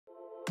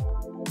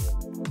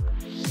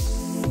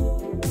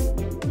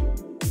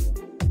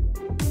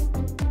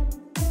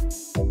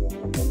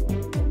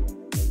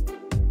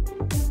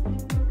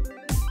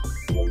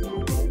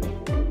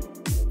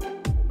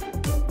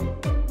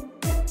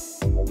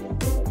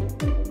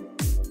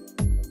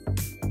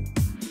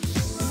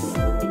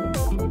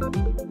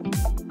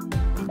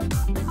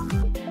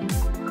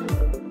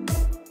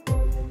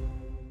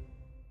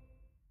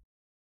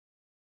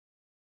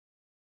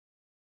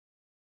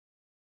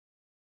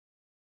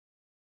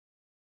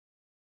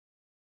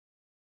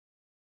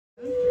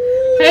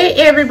Hey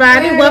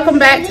everybody, welcome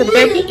back to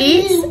Becky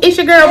Eats. It's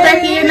your girl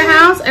Becky in the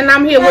house, and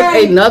I'm here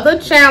with another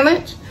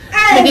challenge.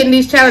 We're getting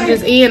these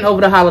challenges in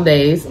over the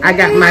holidays. I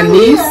got my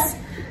niece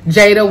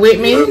Jayda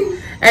with me.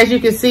 As you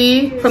can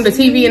see from the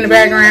TV in the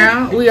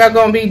background, we are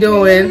going to be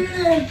doing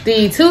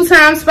the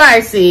 2-time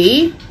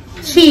spicy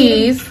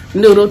cheese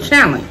noodle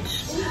challenge.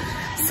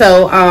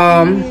 So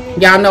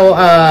y'all know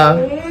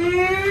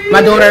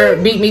my daughter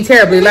beat me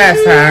terribly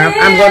last time.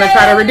 I'm going to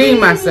try to redeem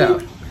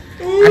myself.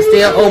 I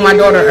still owe my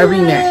daughter a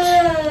rematch.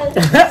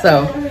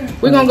 So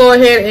we're gonna go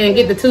ahead and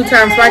get the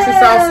 2-time spicy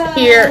sauce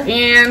here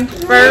in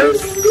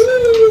first.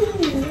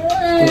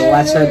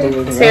 Watch her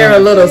do it. Tear a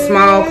little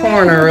small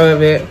corner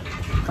of it.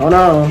 Hold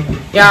on.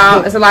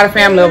 Y'all, it's a lot of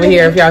family over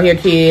here if y'all hear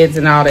kids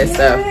and all that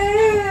stuff.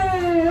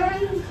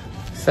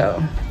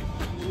 So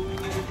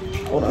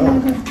Hold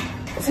on.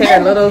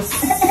 tear a little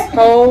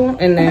hole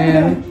and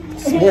then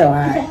Still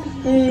hot.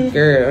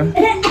 girl.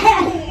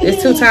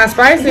 This 2-time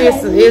spicy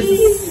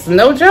is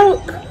no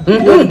joke.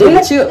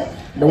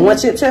 The one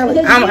chip challenge.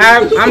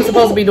 I'm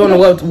supposed to be doing the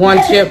 1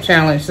 chip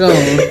challenge soon.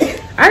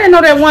 I didn't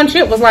know that 1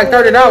 chip was like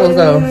 $30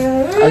 though.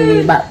 Oh,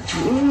 yeah, about.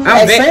 I'm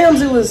At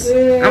Sam's, it was.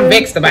 I'm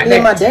vexed about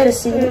Yeah, my that. daddy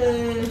seen it.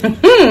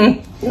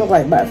 It was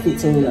like about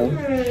 15 though.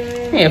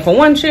 Yeah, for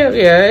 1 chip,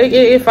 yeah,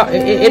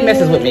 it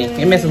messes with me.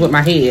 It messes with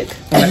my head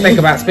when I think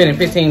about spending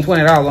 $15,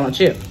 $20 on a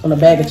chip. On a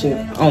bag of chip.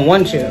 On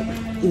 1 chip.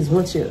 It's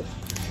 1 chip.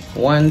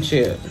 1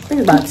 chip. I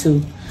think it's about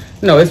 2.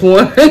 No, it's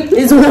 1.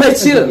 It's 1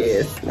 chip.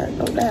 Yes.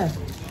 No doubt.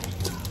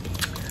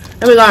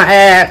 And we're gonna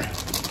add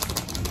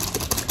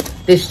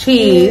this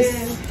cheese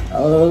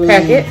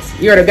packet.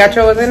 You already got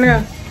yours in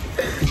there?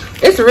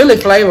 It's really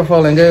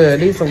flavorful and good.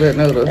 These are good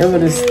noodles.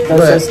 And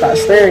just start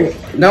stirring it.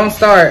 Don't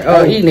start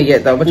eating it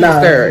yet though, but you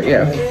stir it,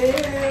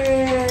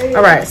 yeah.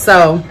 All right,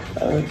 so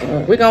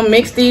we're gonna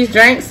mix these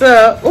drinks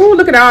up. Ooh,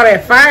 look at all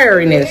that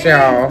fieriness,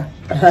 y'all.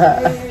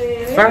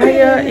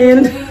 Fire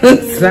in the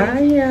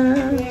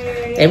fire.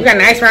 Hey, we got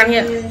an ice around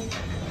here.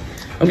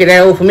 I'll get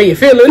that old familiar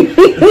feeling.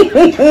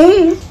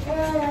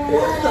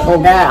 Oh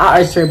God, I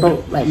ice tray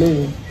broke like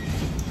me.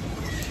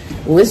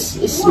 Well, it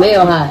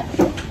smell hot.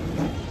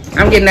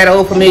 I'm getting that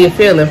old familiar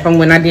feeling from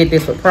when I did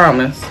this with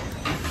Promise.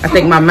 I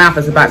think my mouth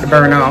is about to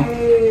burn off.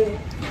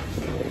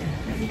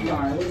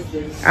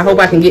 I hope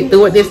I can get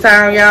through it this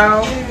time,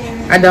 y'all.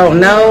 I don't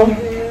know.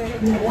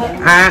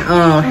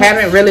 I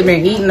haven't really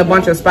been eating a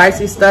bunch of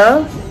spicy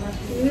stuff.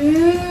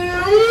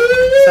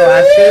 So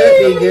I should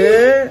be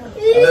good.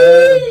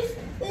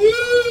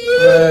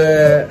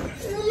 But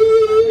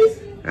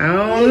I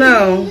don't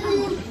know.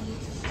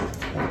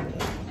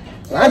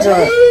 I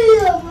drank.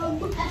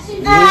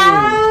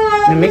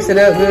 And mix it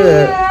up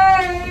good.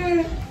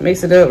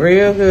 Mix it up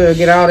real good.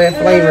 Get all that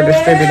flavor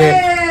distributed.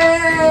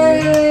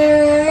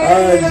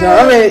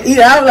 I'm ready to eat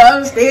it.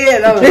 I'm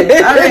scared. I'm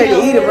ready to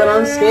eat it, but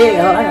I'm scared.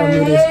 I gotta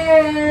do this.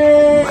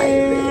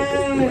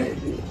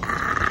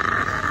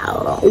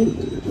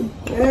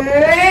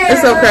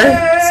 It's okay.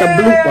 It's a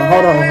blooper.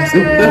 Hold on. It's a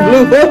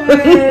blooper.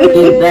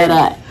 Get that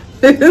out.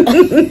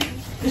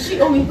 Did she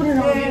only put it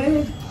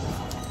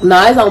on?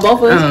 Nah, it's on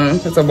both of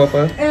us. It's on both of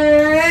us.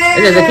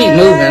 It just keep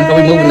moving, so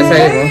we moving the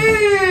table.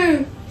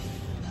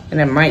 And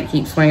that mic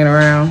keeps swinging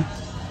around.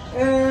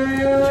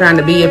 Trying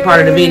to be a part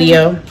of the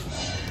video.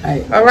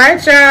 All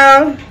right,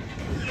 y'all.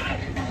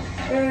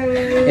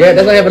 Yeah,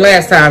 that's what happened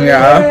last time,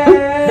 y'all.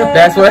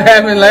 That's what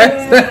happened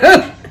last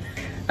time.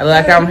 I look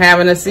like I'm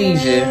having a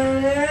seizure.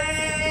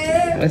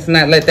 Let's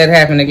not let that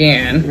happen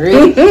again.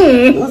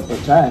 Really? What's the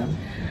time?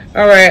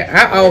 All right,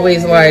 I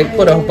always like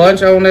put a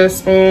bunch on this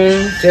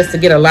spoon just to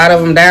get a lot of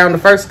them down the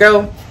first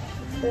go.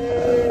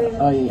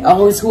 Oh yeah.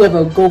 Oh, it's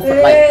whoever go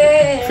for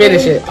like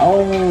finish it.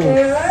 Oh.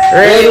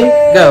 Ready?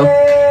 Go.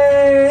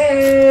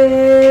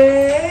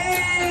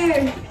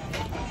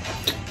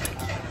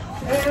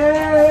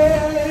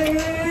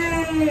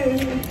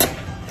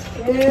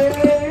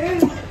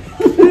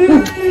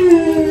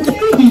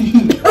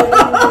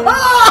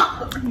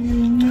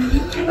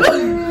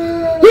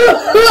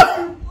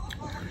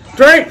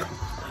 Drink.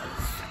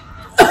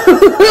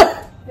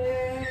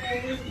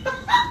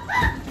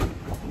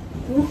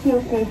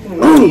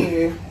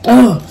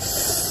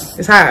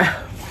 It's hot.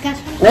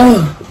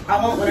 I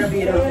want whatever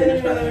you don't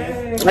finish, by the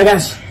way. I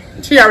got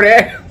you. She already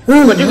had.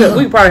 But you could,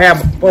 we could probably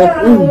have both.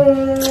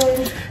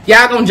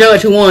 Y'all gonna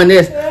judge who won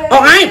this. Oh,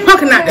 I ain't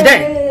punking out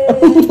today. I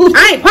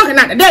ain't punking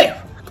out today.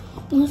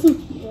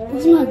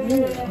 What's my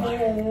good?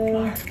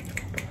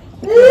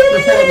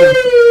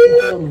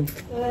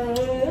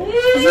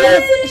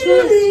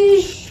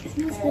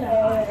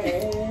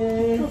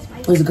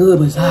 It's good,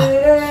 but it's hot.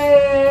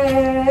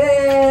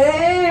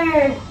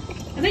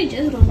 I think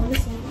Jayda don't want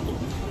this one.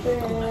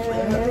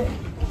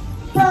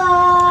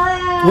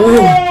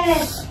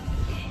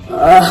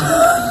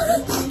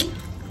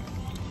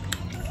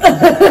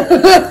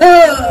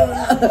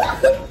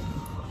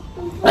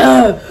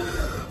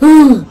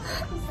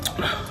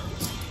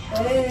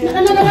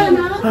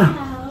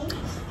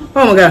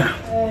 Oh my God.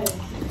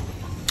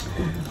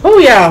 Oh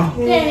y'all.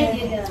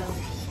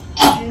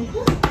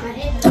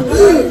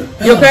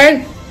 You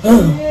okay?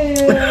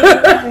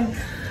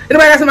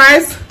 Anybody got some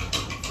ice?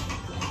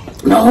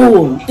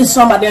 No, it's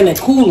something out there that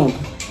cool them.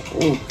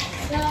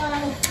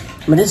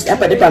 But this, I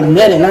bet they probably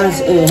made it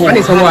nice. I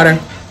need some water.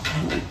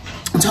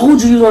 I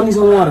told you don't need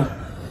some water.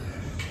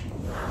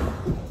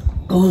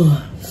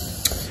 Oh.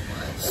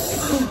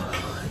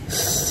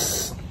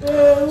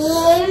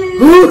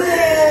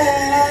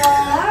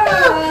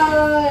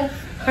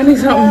 I need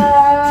something.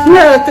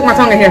 Yeah, stick my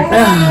tongue in here.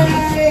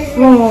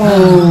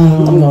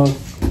 I'm going.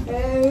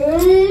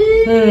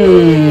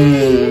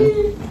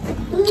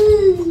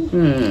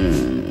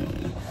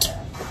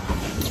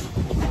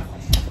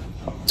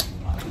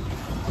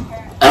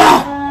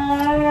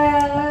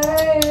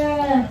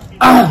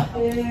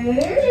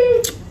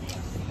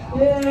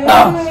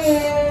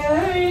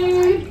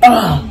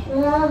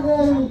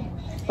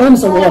 I'm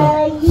some water.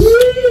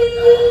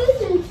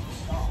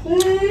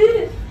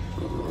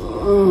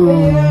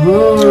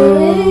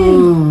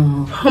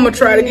 I'm gonna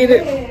try to get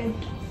it.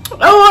 Oh,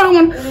 I don't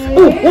want.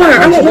 Oh, water.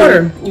 I want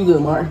water. You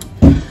good, Mark?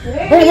 I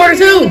want water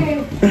too.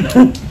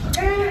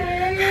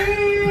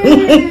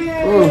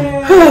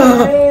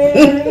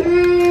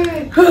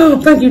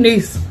 Oh, thank you,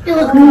 niece.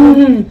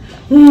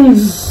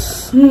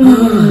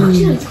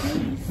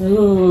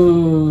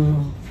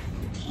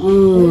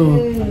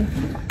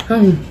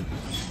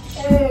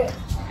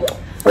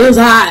 It was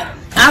hot.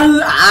 I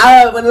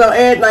was on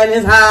everything.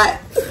 It's hot.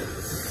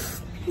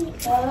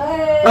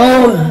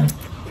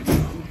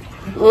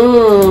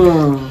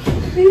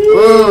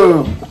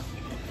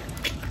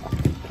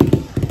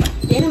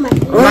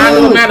 Mind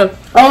over matter.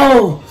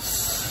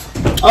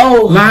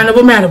 Mind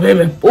over matter,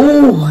 baby.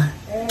 Ooh.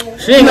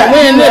 She ain't gonna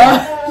win this.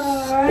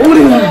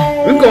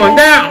 We're going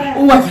down.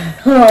 I'm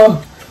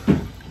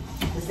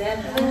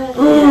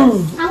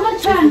gonna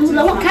try noodle.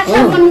 I want to catch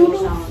that one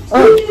noodle.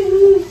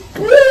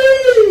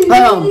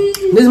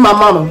 This is my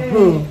mama.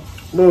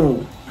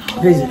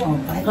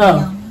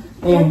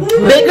 Big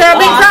girl,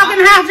 big talk in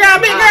the house, y'all.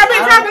 Big girl,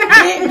 big talk in the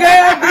house. Big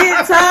girl, big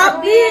talk.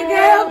 Big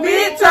girl,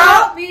 big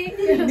talk.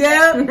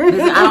 Yeah.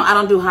 Listen, I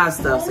don't do hot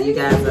stuff, so you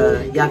guys,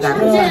 y'all got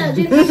to.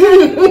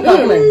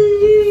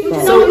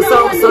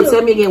 So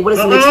tell me again, what is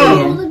the next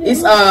thing?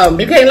 It's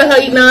you can't let her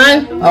eat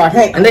none. Oh, I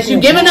can't. Unless you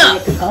giving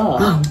up.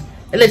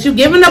 Unless you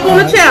giving up on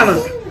the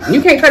challenge.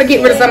 You can't try to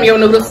get rid of some of your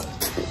noodles.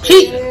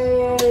 Cheat.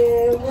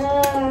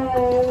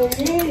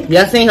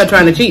 Y'all seen her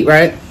trying to cheat,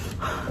 right?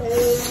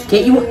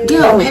 Can you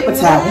get a paper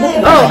towel?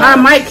 Oh, our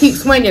mic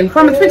keeps swinging.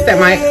 Promise, fix that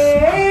mic.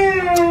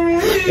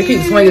 It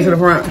keeps swinging to the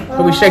front,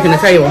 so we're shaking the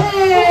table.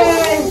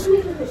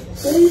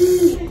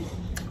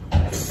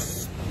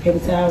 Paper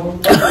towel.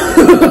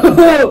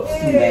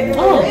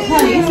 Oh,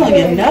 honey, it's on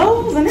your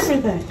nose and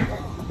everything.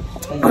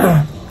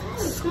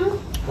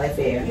 Right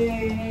there.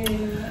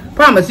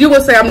 Promise, you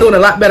will say I'm doing a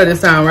lot better this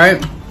time, right?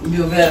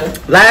 You better.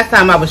 Last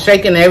time I was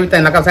shaking and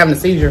everything like I was having a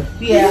seizure.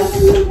 Yeah.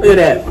 Look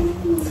at that.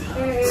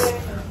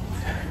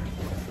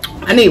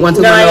 I need one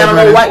to Now I got on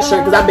run no over. white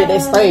shirt because I bet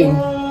that stain.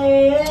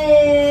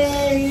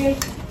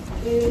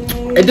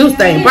 It do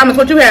stain. Promise,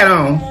 what you had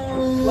on?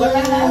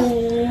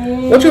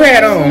 What you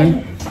had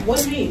on? What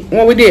do you mean?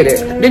 When we did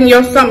it. Didn't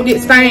your something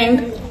get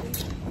stained?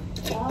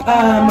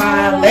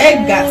 My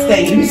leg got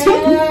stained.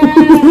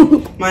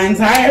 My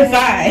entire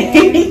thigh.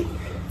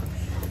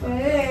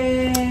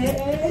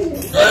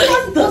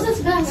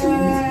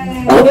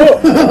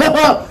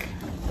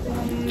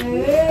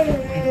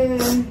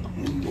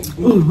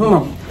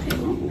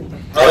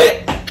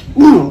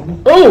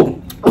 Oh,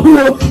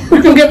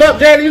 you can give up,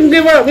 Jayda. You can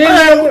give up.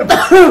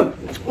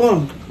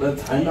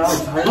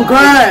 I'm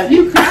crying.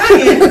 You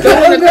crying?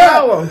 Throw in the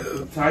towel.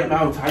 Time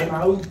out.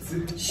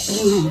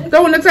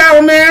 Throw in the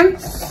towel, man.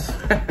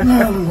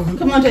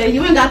 Come on, Jay.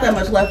 You ain't got that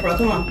much left, bro.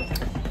 Come on.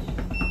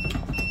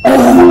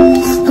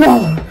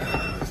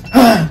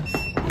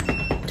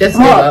 Just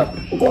give up.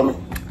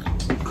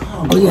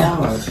 Oh,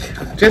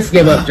 yeah. Just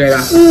give up,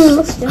 Jayda.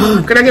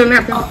 Can I get a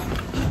napkin?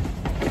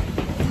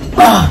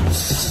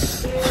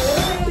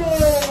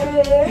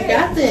 You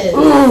got this.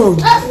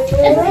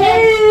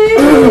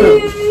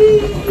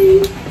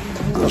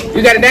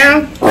 You got it down?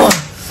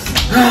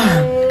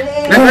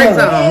 Now drink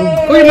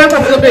some. Pull your mouth up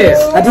a little bit.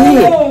 I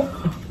did.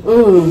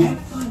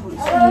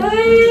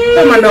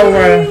 Put my nose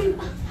running.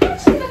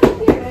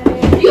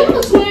 You have a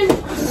twin.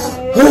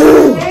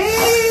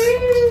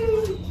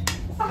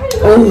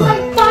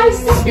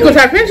 You gonna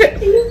try to finish it?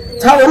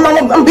 Tell him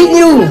I'm beating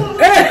you.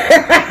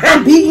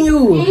 I'm beating you.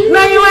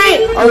 No, you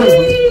ain't.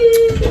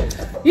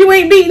 You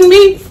ain't beating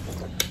me.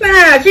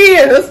 Nah, she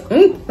is.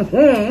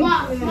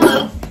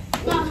 Mom.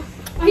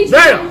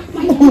 Right.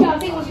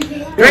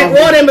 Drink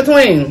water in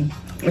between.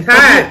 It's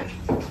hot.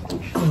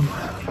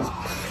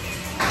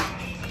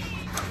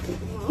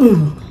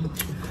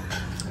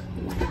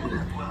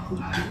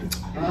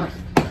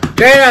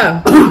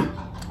 Jayda.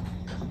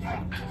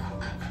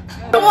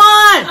 Come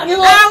on. I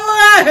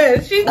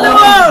won. She's the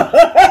one.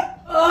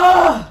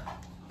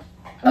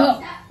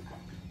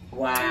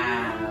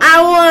 Wow. I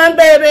won,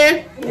 baby.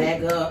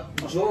 Back up,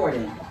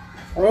 Jordan.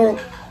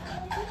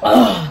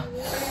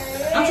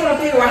 I'm trying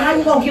to figure out how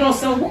you gonna get on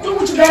some. Look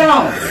what you got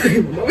on.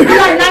 You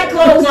got night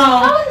clothes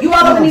on. You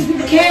all up in these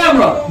people's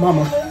camera.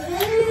 Mama.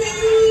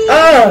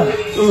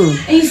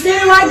 And you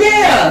standing right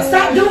there.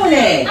 Stop doing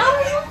that.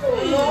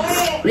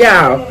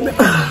 Y'all,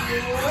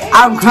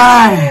 I'm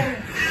crying.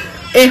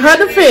 in her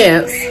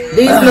defense,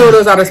 these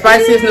noodles are the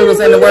spiciest noodles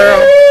in the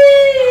world.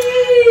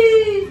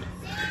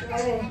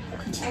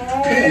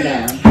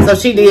 So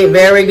she did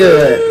very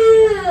good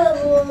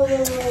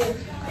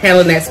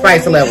handling that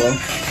spice level.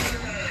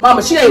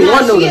 Mama, she ate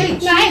one noodle. She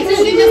just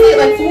ate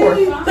like 4.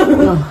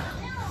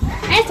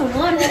 That's a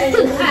water.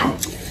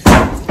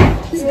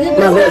 It's good.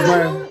 My lips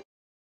burn.